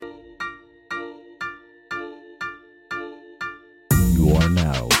You are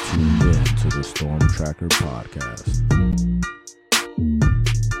now tuned in to the Storm Tracker Podcast.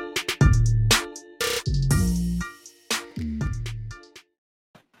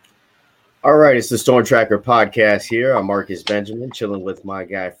 All right, it's the Storm Tracker Podcast here. I'm Marcus Benjamin, chilling with my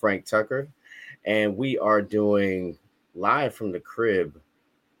guy Frank Tucker, and we are doing live from the crib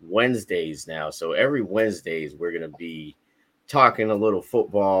Wednesdays now. So every Wednesdays we're going to be talking a little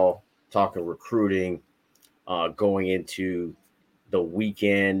football, talking recruiting, going into the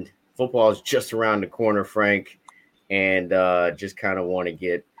weekend. Football is just around the corner, Frank, and just kind of want to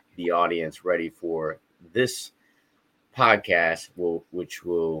get the audience ready for this podcast, which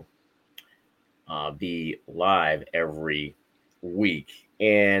will be live every week.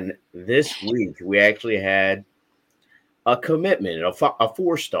 And this week, we actually had a commitment, a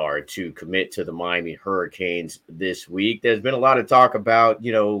four-star to commit to the Miami Hurricanes this week. There's been a lot of talk about,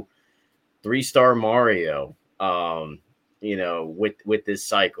 three-star Mario, with this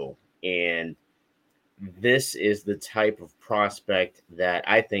cycle. And this is the type of prospect that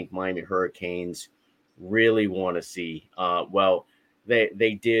I think Miami Hurricanes really want to see.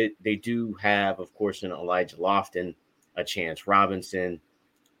 They do have, of course, in Elijah Lofton, a Chance Robinson,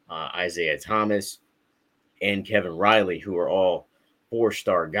 Isaiah Thomas, and Kevin Riley, who are all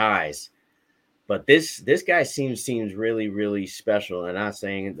four-star guys. But this guy seems really, really special. And I'm not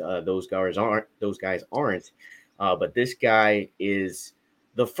saying those guys aren't, but this guy is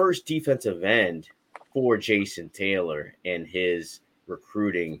the first defensive end for Jason Taylor in his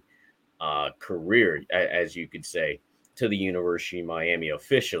recruiting career, as you could say, to the University of Miami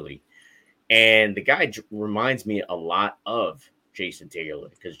officially. And the guy reminds me a lot of Jason Taylor,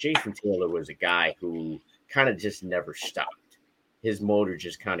 because Jason Taylor was a guy who kind of just never stopped. His motor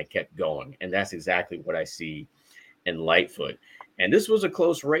just kind of kept going. And that's exactly what I see in Lightfoot. And this was a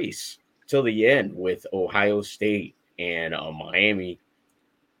close race till the end, with Ohio State and Miami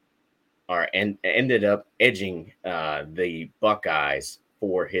ended up edging the Buckeyes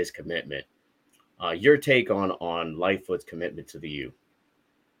for his commitment. Your take on Lightfoot's commitment to the U?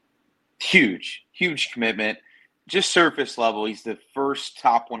 Huge commitment. Just surface level, he's the first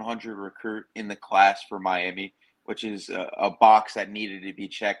top 100 recruit in the class for Miami, which is a box that needed to be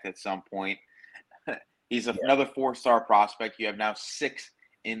checked at some point. He's another four-star prospect. You have now 6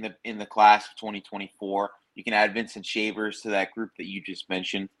 in the class of 2024. You can add Vincent Shavers to that group that you just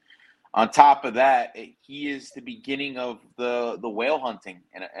mentioned. On top of that, he is the beginning of the whale hunting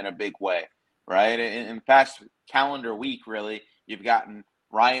in a big way. Right? In the past calendar week, really, you've gotten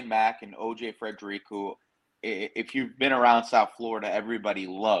Ryan Mack and OJ Frederick, who, if you've been around South Florida, everybody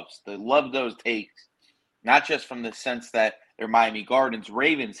loves. They love those takes, not just from the sense that they're Miami Gardens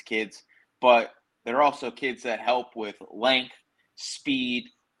Ravens kids, but they're also kids that help with length, speed,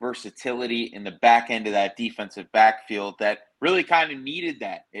 versatility in the back end of that defensive backfield that really kind of needed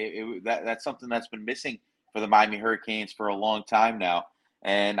that. That's something that's been missing for the Miami Hurricanes for a long time now.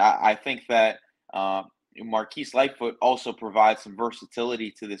 And I think that Marquise Lightfoot also provides some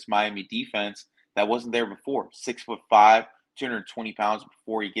versatility to this Miami defense that wasn't there before. 6'5", 220 pounds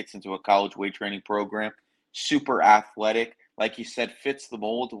before he gets into a college weight training program. Super athletic. Like you said, fits the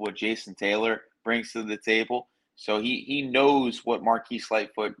mold of what Jason Taylor brings to the table. So he knows what Marquise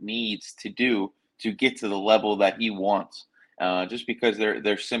Lightfoot needs to do to get to the level that he wants. Just because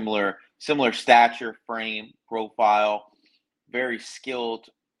they're similar stature, frame, profile, very skilled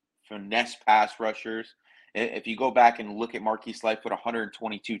finesse pass rushers. If you go back and look at Marquise Lightfoot,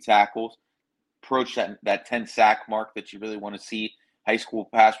 122 tackles, approach that 10 sack mark that you really want to see high school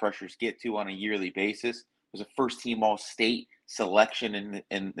pass rushers get to on a yearly basis. It was a first-team All-State selection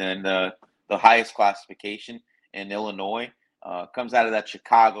in the highest classification in Illinois. Comes out of that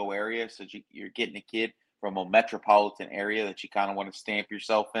Chicago area, so you're getting a kid from a metropolitan area that you kind of want to stamp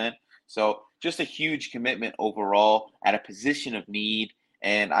yourself in. So just a huge commitment overall at a position of need.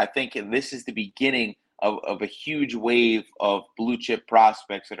 And I think this is the beginning of a huge wave of blue chip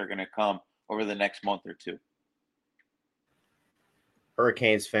prospects that are going to come over the next month or two.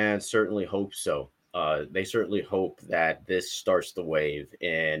 Hurricanes fans certainly hope so. They certainly hope that this starts the wave.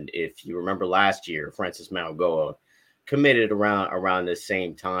 And if you remember last year, Francis Mauigoa committed around the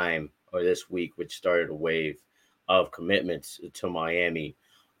same time, or this week, which started a wave of commitments to Miami.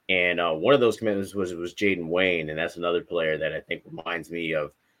 And one of those commitments was Jaden Wayne, and that's another player that I think reminds me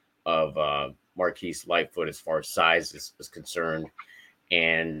of Marquise Lightfoot as far as size is concerned,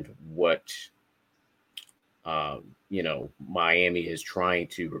 and what Miami is trying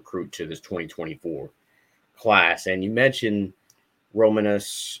to recruit to this 2024 class. And you mentioned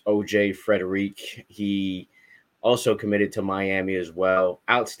Romanus OJ Frederick. He also committed to Miami as well.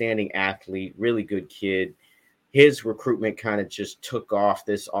 Outstanding athlete, really good kid. his recruitment kind of just took off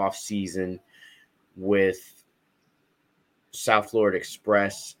this offseason with South Florida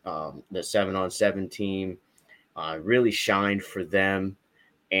Express, the 7-on-7 team, really shined for them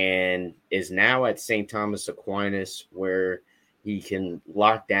and is now at St. Thomas Aquinas, where he can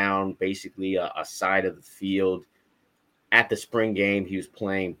lock down basically a side of the field. At the spring game, he was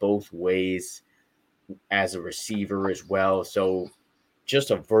playing both ways as a receiver as well. So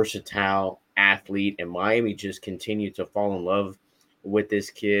just a versatile athlete, and Miami just continued to fall in love with this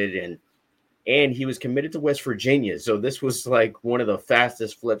kid, and he was committed to West Virginia. So this was like one of the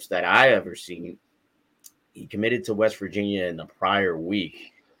fastest flips that I ever seen. He committed to West Virginia in the prior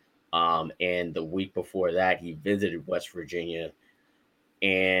week. And the week before that, he visited West Virginia.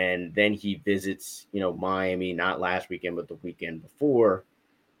 And then he visits, Miami, not last weekend, but the weekend before.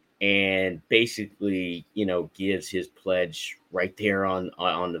 And basically, gives his pledge right there on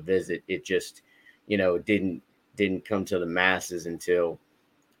the visit. It just, didn't come to the masses until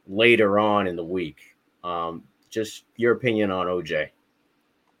later on in the week. Just your opinion on OJ.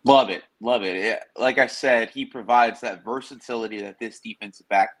 Love it. Love it. Like I said, he provides that versatility that this defensive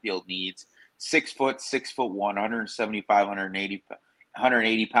backfield needs. 6 foot, 6'1", 175,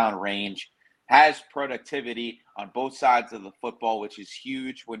 180 pound range. Has productivity on both sides of the football, which is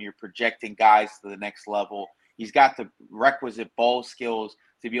huge when you're projecting guys to the next level. He's got the requisite ball skills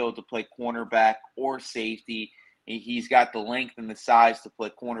to be able to play cornerback or safety. He's got the length and the size to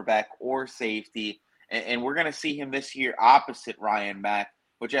play cornerback or safety. And we're going to see him this year opposite Ryan Mack,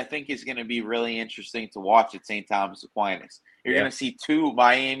 which I think is going to be really interesting to watch at St. Thomas Aquinas. You're going to see two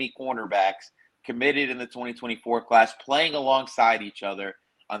Miami cornerbacks committed in the 2024 class playing alongside each other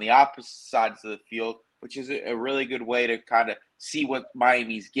on the opposite sides of the field, which is a really good way to kind of see what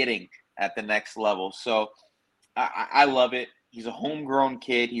Miami's getting at the next level. So I love it. He's a homegrown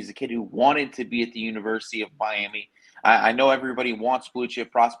kid. He's a kid who wanted to be at the University of Miami. I know everybody wants blue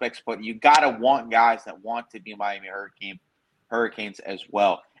chip prospects, but you got to want guys that want to be Miami Hurricanes as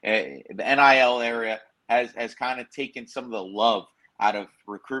well. The NIL area has kind of taken some of the love out of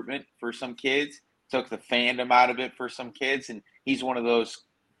recruitment for some kids, took the fandom out of it for some kids, and he's one of those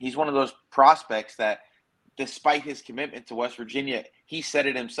prospects that, despite his commitment to West Virginia, he said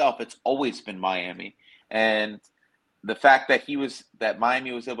it himself, it's always been Miami. And the fact that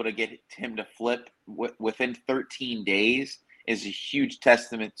Miami was able to get him to flip within 13 days is a huge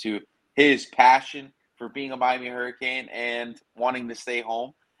testament to his passion for being a Miami Hurricane and wanting to stay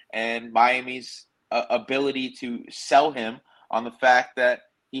home, and Miami's ability to sell him on the fact that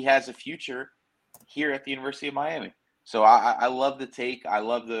he has a future here at the University of Miami. So I love the take. I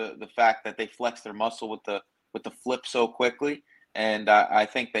love the fact that they flex their muscle with the flip so quickly, and I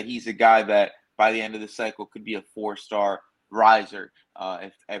think that he's a guy that by the end of the cycle could be a 4-star riser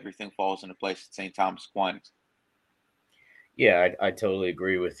if everything falls into place at St. Thomas Aquinas. Yeah, I totally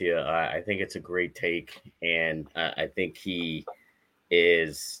agree with you. I think it's a great take, and I think he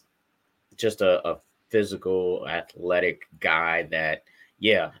is just a physical, athletic guy that,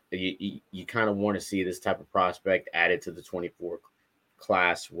 you kind of want to see this type of prospect added to the 24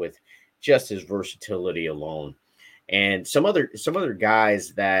 class with just his versatility alone. And some other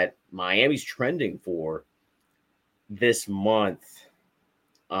guys that Miami's trending for this month.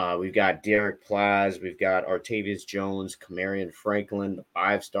 We've got Derek Plaz, we've got Artavius Jones, Camarion Franklin, the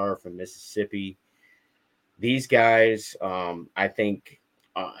 5-star from Mississippi. These guys, I think,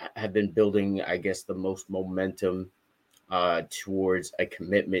 have been building, I guess, the most momentum towards a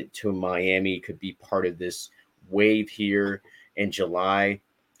commitment to Miami. Could be part of this wave here in July.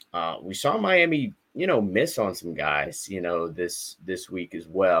 We saw Miami, miss on some guys, this week as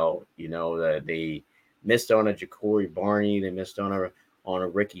well. They missed on a Ja'Cory Barney, they missed on a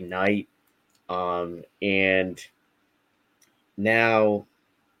Ricky Knight, and now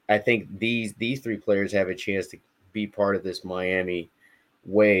I think these three players have a chance to be part of this Miami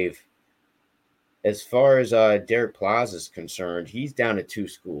wave. As far as Derek Plaza is concerned, he's down to 2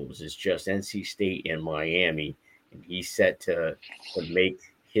 schools. It's just NC State and Miami, and he's set to make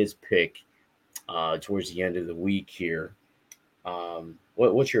his pick towards the end of the week here.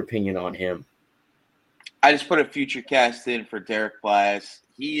 What's your opinion on him? I just put a future cast in for Derek Plaz.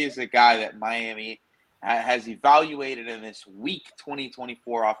 He is a guy that Miami has evaluated in this week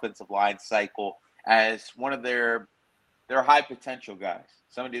 2024 offensive line cycle as one of their high potential guys.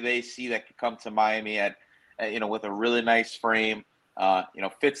 Somebody they see that could come to Miami at with a really nice frame,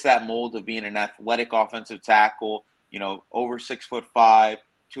 fits that mold of being an athletic offensive tackle, over 6'5",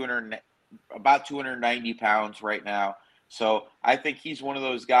 about 290 pounds right now. So I think he's one of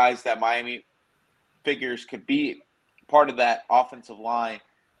those guys that Miami figures could be part of that offensive line,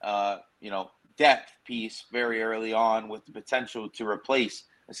 depth piece very early on with the potential to replace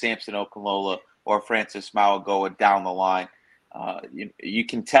a Samson Okunlola or Francis Mauigoa down the line. You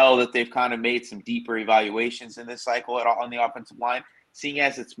can tell that they've kind of made some deeper evaluations in this cycle on the offensive line, seeing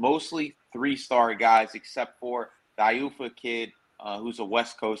as it's mostly 3-star guys except for the Iufa kid, who's a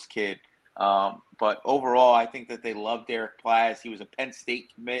West Coast kid. But overall, I think that they love Derek Plaz. He was a Penn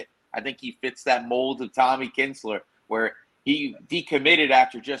State commit. I think he fits that mold of Tommy Kinsler, where he decommitted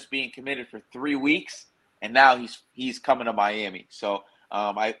after just being committed for 3 weeks, and now he's coming to Miami. So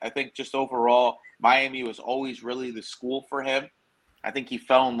I think just overall, Miami was always really the school for him. I think he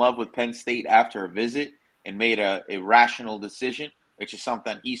fell in love with Penn State after a visit and made a rational decision, which is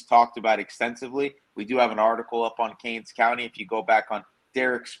something he's talked about extensively. We do have an article up on Canes County. If you go back on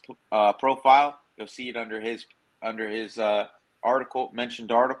Derek's profile, you'll see it under his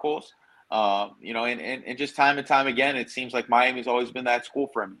mentioned articles. And just time and time again, it seems like Miami's always been that school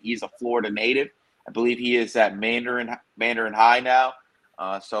for him. He's a Florida native. I believe he is at Mandarin High now.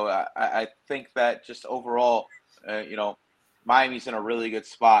 So I think that just overall, Miami's in a really good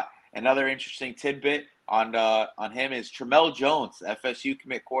spot. Another interesting tidbit on him is Tramel Jones, FSU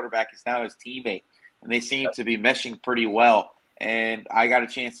commit quarterback, is now his teammate, and they seem to be meshing pretty well. And I got a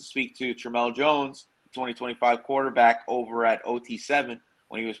chance to speak to Tramel Jones, 2025 quarterback, over at OT7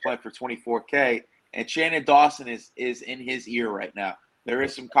 when he was playing for 24K. And Shannon Dawson is in his ear right now. There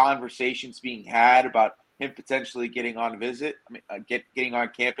is some conversations being had about him potentially getting on getting on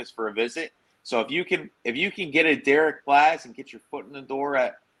campus for a visit. So if you can get a Derek Plaz and get your foot in the door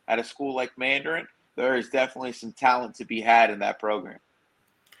at a school like Mandarin, there is definitely some talent to be had in that program.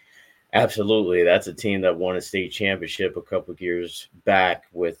 Absolutely. That's a team that won a state championship a couple of years back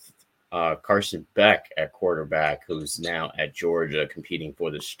with Carson Beck at quarterback, who's now at Georgia competing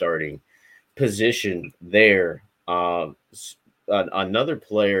for the starting position there. Another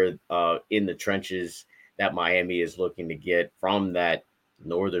player in the trenches that Miami is looking to get from that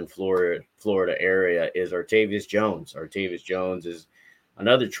northern Florida area is Artavius Jones. Artavius Jones is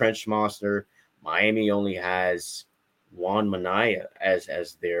another trench monster. Miami only has Juan Minaya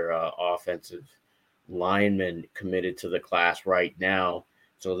as their offensive lineman committed to the class right now.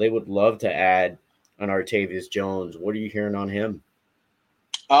 So they would love to add an Artavius Jones. What are you hearing on him?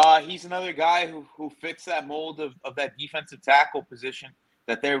 He's another guy who fits that mold of that defensive tackle position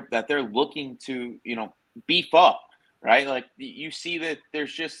that they're looking to, beef up, right? Like you see that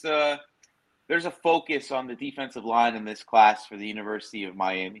there's just there's a focus on the defensive line in this class for the University of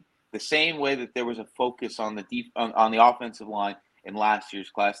Miami. The same way that there was a focus on the offensive line in last year's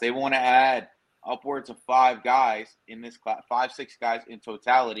class. They want to add upwards of 5 guys in this class, 5-6 guys in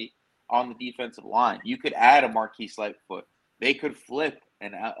totality on the defensive line. You could add a Marquise Lightfoot. They could flip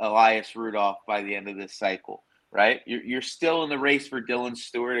an Elias Rudolph by the end of this cycle, right? You're still in the race for Dylan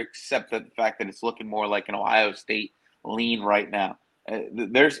Stewart, except that the fact that it's looking more like an Ohio State lean right now.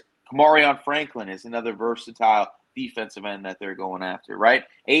 There's Kamarion Franklin is another versatile defensive end that they're going after, right?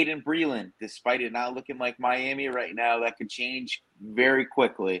 Aiden Breland, despite it not looking like Miami right now, that could change very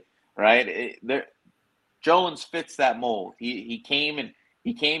quickly, right? Jones fits that mold. He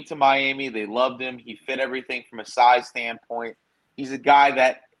came to Miami. They loved him. He fit everything from a size standpoint. He's a guy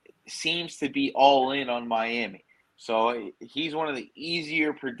that seems to be all in on Miami. So he's one of the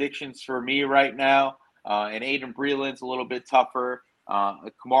easier predictions for me right now. And Aiden Breland's a little bit tougher.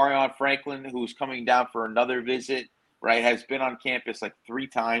 Kamarion Franklin, who's coming down for another visit, right, has been on campus like 3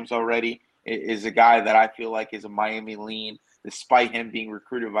 times already, is a guy that I feel like is a Miami lean, despite him being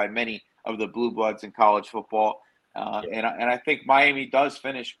recruited by many of the Blue Bloods in college football. And I think Miami does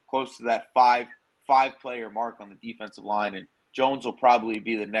finish close to that five-player mark on the defensive line, and Jones will probably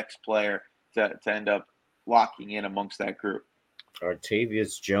be the next player to end up locking in amongst that group.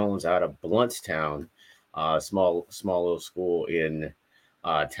 Artavius Jones out of Bluntstown, small little school in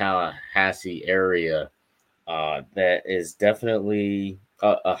Tallahassee area. That is definitely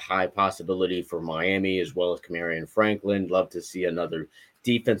a high possibility for Miami, as well as Kamarion Franklin. Love to see another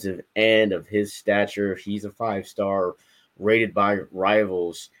defensive end of his stature. He's a 5-star rated by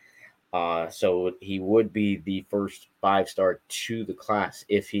Rivals. So he would be the first 5-star to the class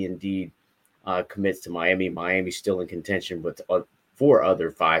if he indeed commits to Miami. Miami's still in contention with 4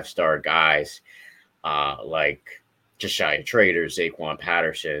 other 5-star guys like Josiah Trader, Zaquan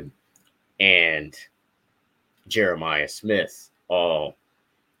Patterson, and Jeremiah Smith, all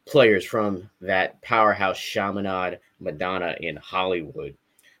players from that powerhouse Chaminade Madonna in Hollywood.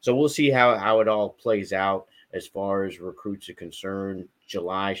 So we'll see how it all plays out as far as recruits are concerned.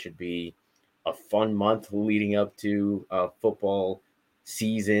 July should be a fun month leading up to football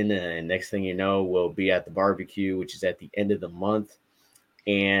season. And next thing you know, we'll be at the barbecue, which is at the end of the month.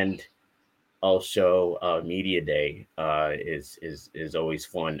 And Also, media day is always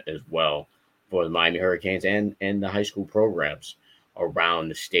fun as well for the Miami Hurricanes and the high school programs around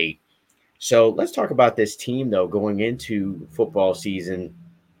the state. So let's talk about this team though going into football season.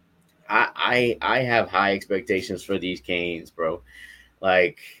 I have high expectations for these Canes, bro.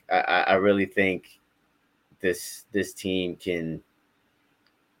 Like I really think this team can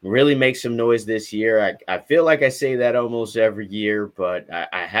really make some noise this year. I feel like I say that almost every year, but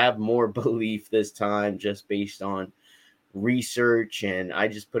I have more belief this time just based on research. And I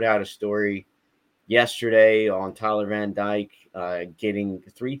just put out a story yesterday on Tyler Van Dyke getting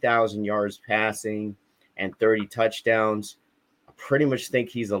 3,000 yards passing and 30 touchdowns. I pretty much think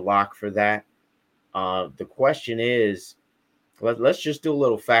he's a lock for that. The question is, let's just do a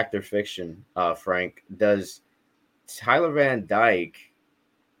little fact or fiction, Frank. Does Tyler Van Dyke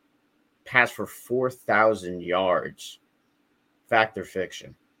pass for 4,000 yards? Fact or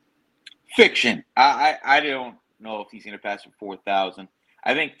fiction? Fiction. I don't know if he's going to pass for 4,000.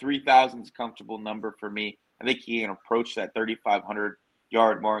 I think 3,000 is a comfortable number for me. I think he can approach that 3,500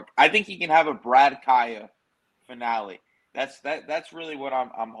 yard mark. I think he can have a Brad Kaya finale. That's really what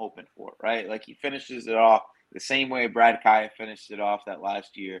I'm hoping for, right? Like he finishes it off the same way Brad Kaya finished it off that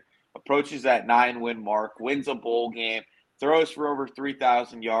last year. Approaches that 9-win mark, wins a bowl game, throws for over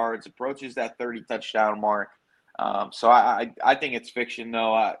 3,000 yards, approaches that 30 touchdown mark. So I think it's fiction,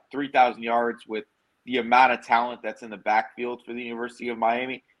 though. 3,000 yards with the amount of talent that's in the backfield for the University of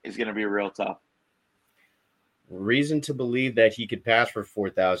Miami is going to be real tough. Reason to believe that he could pass for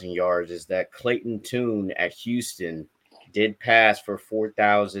 4,000 yards is that Clayton Tune at Houston did pass for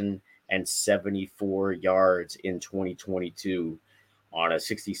 4,074 yards in 2022 on a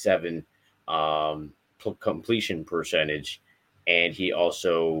 67 completion percentage. And he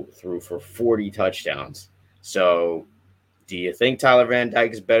also threw for 40 touchdowns. So do you think Tyler Van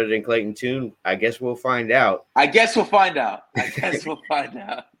Dyke is better than Clayton Tune? I guess we'll find out.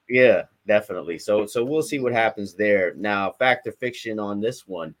 Yeah, definitely. So we'll see what happens there. Now, fact or fiction on this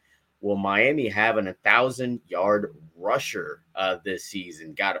one. Will Miami have an 1,000-yard rusher this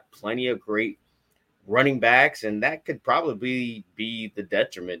season? Got plenty of great running backs, and that could probably be the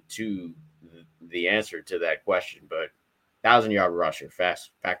detriment to the answer to that question. But 1,000-yard rusher,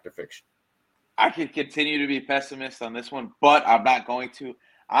 fact or fiction? I could continue to be a pessimist on this one, but I'm not going to.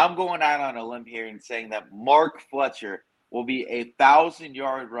 I'm going out on a limb here and saying that Mark Fletcher will be a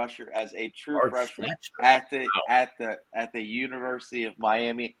 1,000-yard rusher as a true freshman at the University of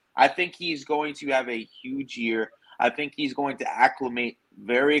Miami. I think he's going to have a huge year. I think he's going to acclimate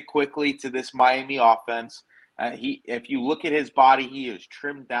very quickly to this Miami offense. If you look at his body, he is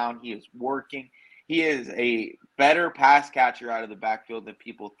trimmed down. He is working. He is a better pass catcher out of the backfield than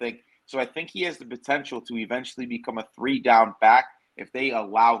people think. So I think he has the potential to eventually become a 3-down back if they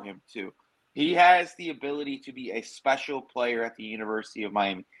allow him to. He has the ability to be a special player at the University of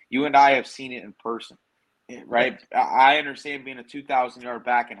Miami. You and I have seen it in person, right? I understand being a 2,000-yard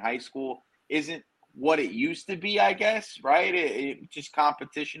back in high school isn't what it used to be, I guess, right? It just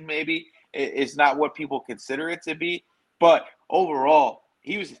competition maybe is not what people consider it to be. But overall,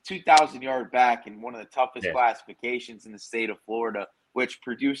 he was a 2,000-yard back in one of the toughest classifications in the state of Florida, which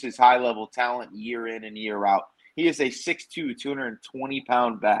produces high-level talent year in and year out. He is a 6'2",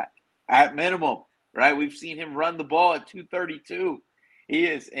 220-pound back at minimum, right? We've seen him run the ball at 232. He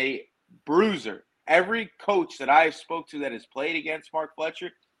is a bruiser. Every coach that I spoke to that has played against Mark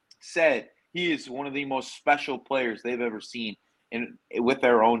Fletcher said he is one of the most special players they've ever seen with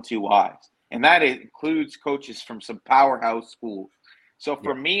their own two eyes. And that includes coaches from some powerhouse schools. So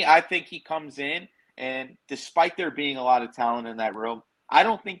for me, I think he comes in, and despite there being a lot of talent in that room, I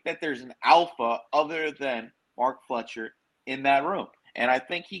don't think that there's an alpha other than Mark Fletcher in that room. And I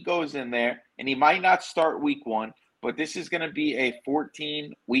think he goes in there, and he might not start week 1, but this is going to be a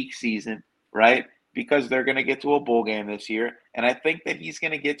 14-week season, right? Because they're going to get to a bowl game this year. And I think that he's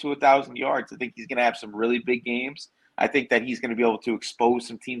going to get to 1,000 yards. I think he's going to have some really big games. I think that he's going to be able to expose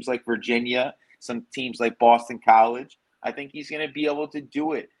some teams like Virginia, some teams like Boston College. I think he's going to be able to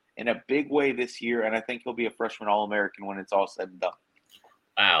do it in a big way this year, and I think he'll be a freshman All-American when it's all said and done.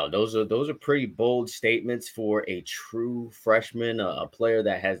 Wow, those are pretty bold statements for a true freshman. A player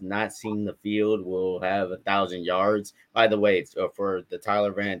that has not seen the field will have 1,000 yards. By the way, for the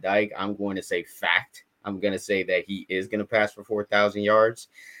Tyler Van Dyke, I'm going to say fact. I'm going to say that he is going to pass for 4,000 yards.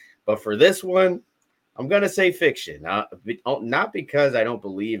 But for this one, I'm going to say fiction. Not because I don't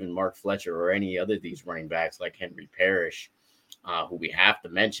believe in Mark Fletcher or any other of these running backs like Henry Parrish, who we have to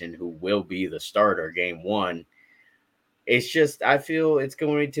mention, who will be the starter game 1. It's just I feel it's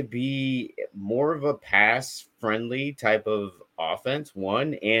going to be more of a pass friendly type of offense,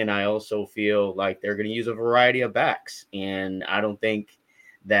 one, and I also feel like they're going to use a variety of backs, and I don't think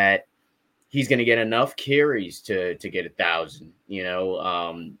that he's going to get enough carries to get 1,000.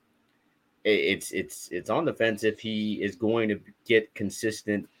 It's on the fence if he is going to get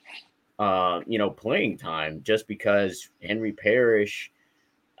consistent, playing time, just because Henry Parrish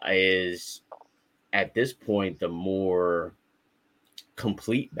is at this point the more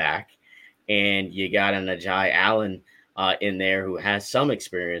complete back, and you got an Ajay Allen in there who has some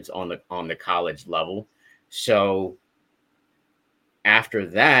experience on the college level. So after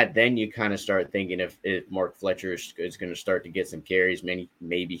that, then you kind of start thinking if Mark Fletcher is going to start to get some carries,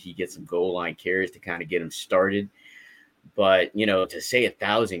 maybe he gets some goal line carries to kind of get him started. But to say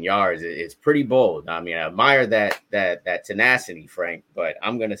 1,000 yards is pretty bold. I mean, I admire that tenacity, Frank, but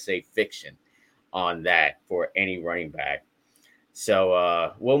I'm going to say fiction on that for any running back.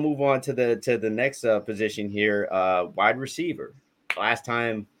 So we'll move on to the next position here, wide receiver. Last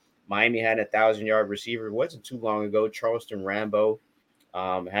time Miami had 1,000-yard receiver wasn't too long ago. Charleston Rambo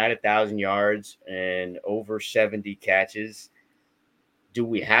had 1,000 yards and over 70 catches. Do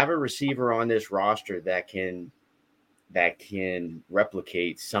we have a receiver on this roster that can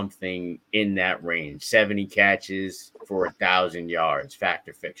replicate something in that range? 70 catches for 1,000 yards, fact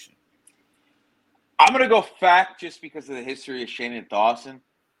or fiction? I'm going to go fact just because of the history of Shannon Dawson,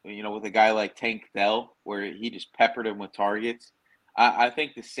 with a guy like Tank Dell, where he just peppered him with targets. I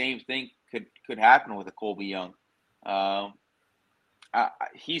think the same thing could happen with a Colby Young.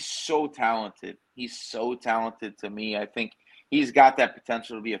 He's so talented. He's so talented to me. I think he's got that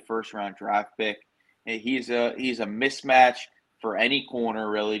potential to be a first-round draft pick. He's a mismatch for any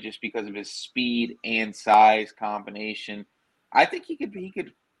corner, really, just because of his speed and size combination. I think he could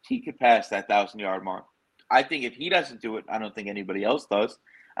pass that 1,000-yard mark. I think if he doesn't do it, I don't think anybody else does.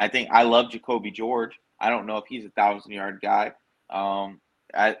 I love Jacoby George. I don't know if he's a 1,000-yard guy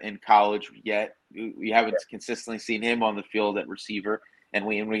in college yet. We haven't consistently seen him on the field at receiver, and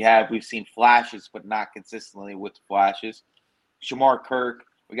we've seen flashes, but not consistently with flashes. Shamar Kirk,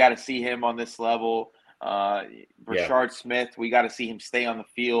 we got to see him on this level. Rashard Smith, we got to see him stay on the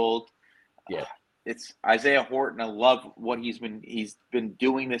field. Yeah. It's Isaiah Horton. I love what he's been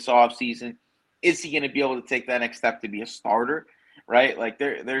doing this offseason. Is he going to be able to take that next step to be a starter? Right? Like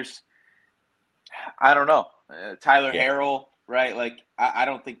there's, I don't know. Tyler Harrell, right? Like I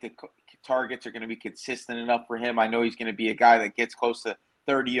don't think the targets are going to be consistent enough for him. I know he's going to be a guy that gets close to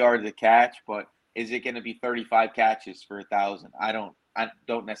 30 yards a catch, but is it going to be 35 catches for 1,000? I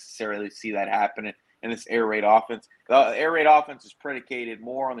don't necessarily see that happening in this air raid offense. The air raid offense is predicated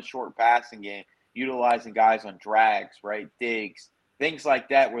more on the short passing game, utilizing guys on drags, right? Digs, things like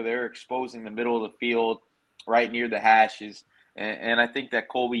that, where they're exposing the middle of the field right near the hashes. And I think that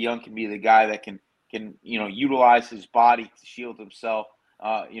Colby Young can be the guy that can utilize his body to shield himself,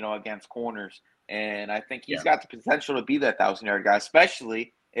 against corners. And I think he's got the potential to be that 1,000-yard guy,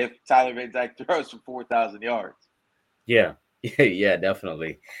 especially if Tyler Van Dyke throws for 4,000 yards. Yeah,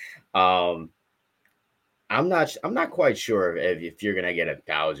 definitely. I'm not quite sure if you're gonna get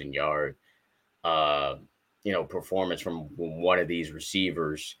 1,000-yard performance from one of these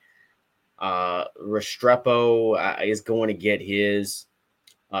receivers. Restrepo is going to get his.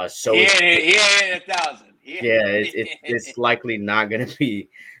 So he ain't 1,000. It's likely not going to be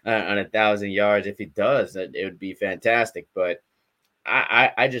on 1,000 yards. If he does, it would be fantastic. But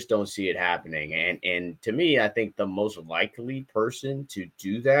I just don't see it happening. And to me, I think the most likely person to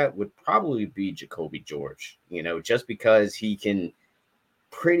do that would probably be Jacoby George. Just because he can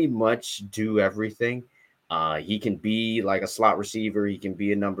pretty much do everything. He can be like a slot receiver. He can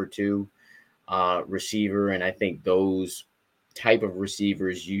be a number 2 receiver. And I think those type of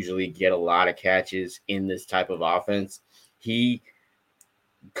receivers usually get a lot of catches in this type of offense. He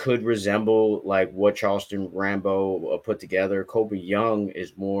could resemble like what Charleston Rambo put together. Colby Young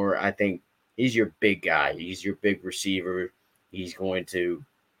is more, I think he's your big guy. He's your big receiver. He's going to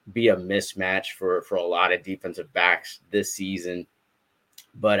be a mismatch for a lot of defensive backs this season.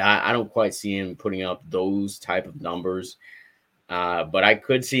 But I don't quite see him putting up those type of numbers. But I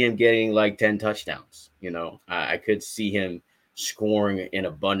could see him getting like 10 touchdowns. I could see him scoring in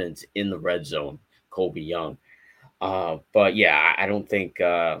abundance in the red zone, Colby Young. But yeah, I don't think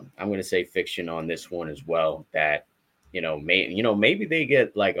I'm going to say fiction on this one as well. That maybe they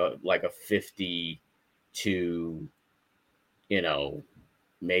get like a 50 to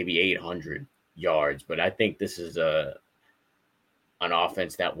maybe 800 yards. But I think this is an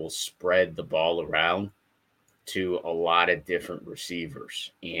offense that will spread the ball around to a lot of different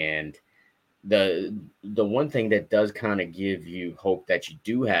receivers. And the one thing that does kind of give you hope that you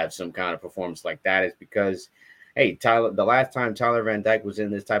do have some kind of performance like that is because, hey, the last time Tyler Van Dyke was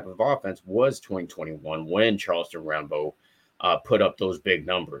in this type of offense was 2021 when Charleston Rambo put up those big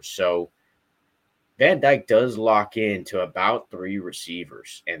numbers. So Van Dyke does lock into about 3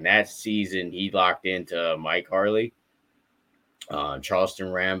 receivers, and that season he locked into Mike Harley,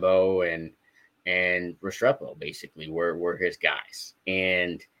 Charleston Rambo, and Restrepo basically were his guys,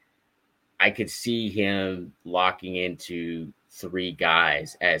 and I could see him locking into 3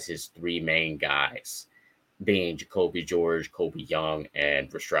 guys as his 3 main guys, being Jacoby George, Kobe Young, and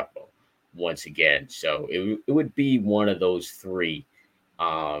Restrepo once again. So it would be one of those 3.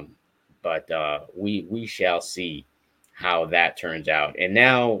 But we shall see how that turns out. And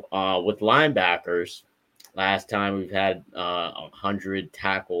now with linebackers, last time we've had 100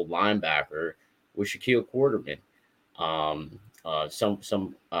 tackle linebacker with Shaquille Quarterman.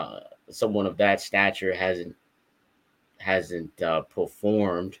 Someone of that stature hasn't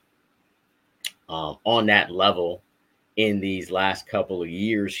performed on that level in these last couple of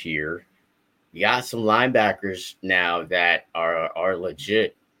years here. You got some linebackers now that are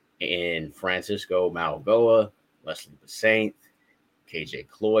legit in Francisco Mauigoa, Wesley Basaint, KJ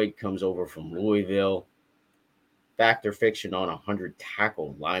Cloyd comes over from Louisville. Fact or fiction on 100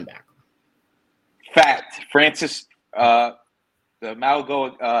 tackle linebacker? Fact. Francis, the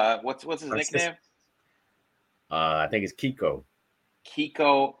Mauigoa, what's his nickname? I think it's Kiko.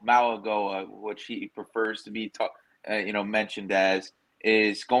 Kiko Mauigoa, which he prefers to be mentioned as,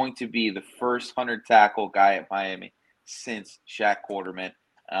 is going to be the first 100 tackle guy at Miami since Shaq Quarterman.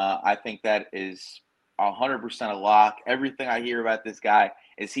 I think that is 100% a lock. Everything I hear about this guy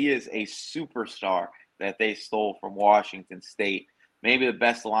is he is a superstar that they stole from Washington State. Maybe the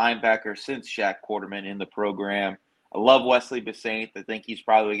best linebacker since Shaq Quarterman in the program. I love Wesley Basaint. I think he's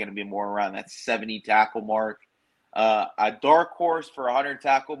probably going to be more around that 70 tackle mark. A dark horse for 100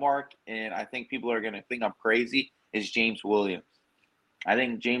 tackle mark, and I think people are going to think I'm crazy, is James Williams. I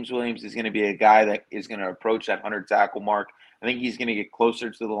think James Williams is going to be a guy that is going to approach that 100 tackle mark. I think he's going to get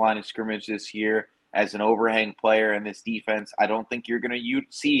closer to the line of scrimmage this year as an overhang player in this defense. I don't think you're going to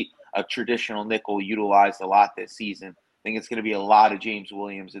see a traditional nickel utilized a lot this season. I think it's going to be a lot of James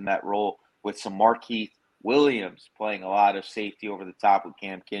Williams in that role with some Markeith Williams playing a lot of safety over the top with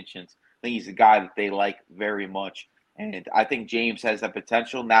Cam Kinchens. I think he's a guy that they like very much. And I think James has the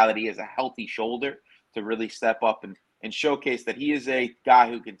potential, now that he has a healthy shoulder, to really step up and showcase that he is a guy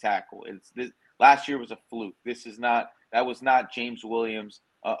who can tackle. Last year was a fluke. That was not James Williams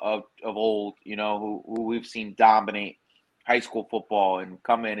of old, who we've seen dominate high school football and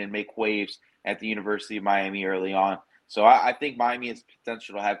come in and make waves at the University of Miami early on. So I think Miami has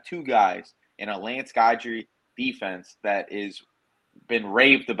potential to have 2 guys in a Lance Guidry defense that is been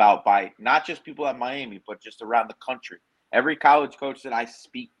raved about by not just people at Miami, but just around the country. Every college coach that I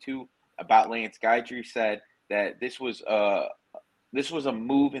speak to about Lance Guidry said that this was a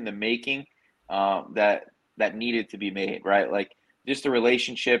move in the making that needed to be made, right? Like just the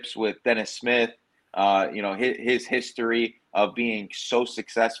relationships with Dennis Smith, his history of being so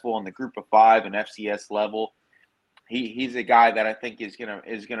successful in the Group of 5 and FCS level. He's a guy that I think is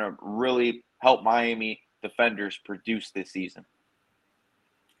gonna really help Miami defenders produce this season.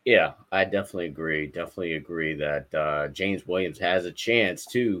 Yeah, I definitely agree. Definitely agree that James Williams has a chance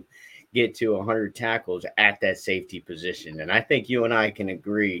to get to 100 tackles at that safety position. And I think you and I can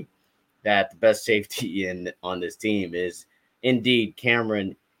agree that the best safety on this team is indeed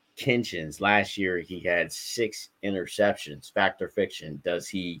Cameron Kinchens. Last year, he had 6 interceptions. Fact or fiction, does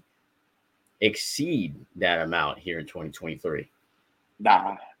he exceed that amount here in 2023?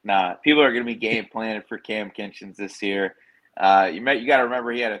 Nah. People are going to be game planning for Cam Kinchens this year. You got to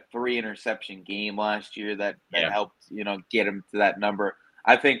remember he had a 3 interception game last year that helped get him to that number.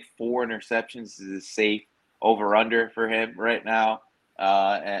 I think 4 interceptions is a safe over under for him right now,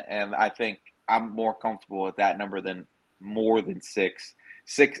 and I think I'm more comfortable with that number than more than 6.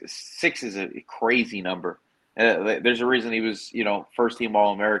 6 is a crazy number. There's a reason he was first team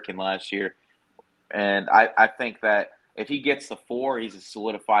All-American last year, and I think that if he gets the 4, he's a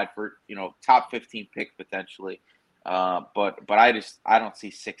solidified for top 15 pick potentially. But I don't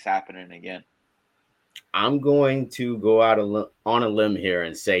see 6 happening again. I'm going to go out on a limb here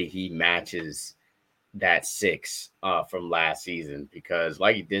and say he matches that 6 from last season, because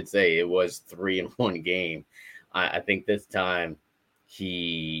like you did say, it was 3 in one game. I think this time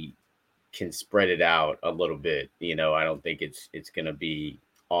he can spread it out a little bit. I don't think it's going to be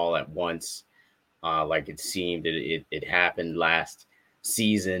all at once like it seemed it happened last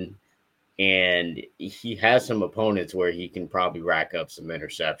season. And he has some opponents where he can probably rack up some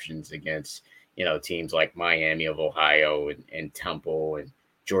interceptions against, teams like Miami of Ohio and Temple, and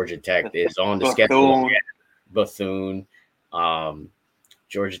Georgia Tech is on the schedule. Bethune.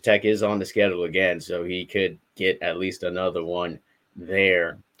 Georgia Tech is on the schedule again, so he could get at least another one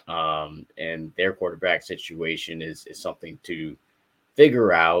there. And their quarterback situation is something to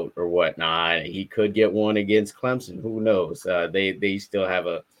figure out or whatnot. He could get one against Clemson. Who knows? They still have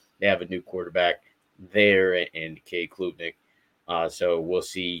a new quarterback there in Cade Klubnik. So we'll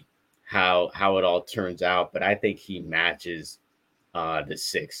see how it all turns out. But I think he matches the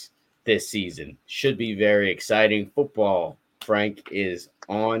 6 this season. Should be very exciting. Football, Frank, is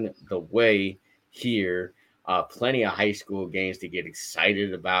on the way here. Plenty of high school games to get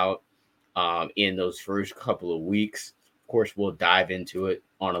excited about in those first couple of weeks. Of course, we'll dive into it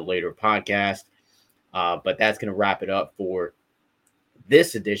on a later podcast. But that's going to wrap it up for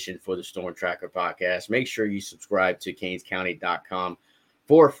this edition for the Storm Tracker podcast. Make sure you subscribe to CanesCounty.com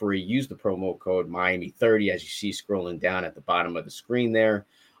for free. Use the promo code Miami30 as you see scrolling down at the bottom of the screen there.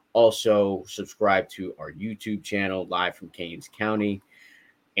 Also, subscribe to our YouTube channel, Live from Canes County,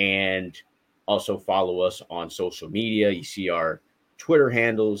 and also follow us on social media. You see our Twitter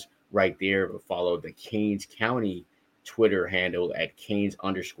handles right there, but follow the Canes County Twitter handle at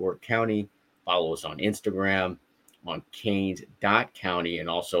Canes_County. Follow us on Instagram on Canes.County, and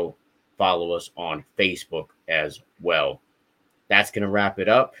also follow us on Facebook as well. That's going to wrap it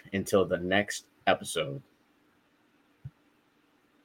up until the next episode.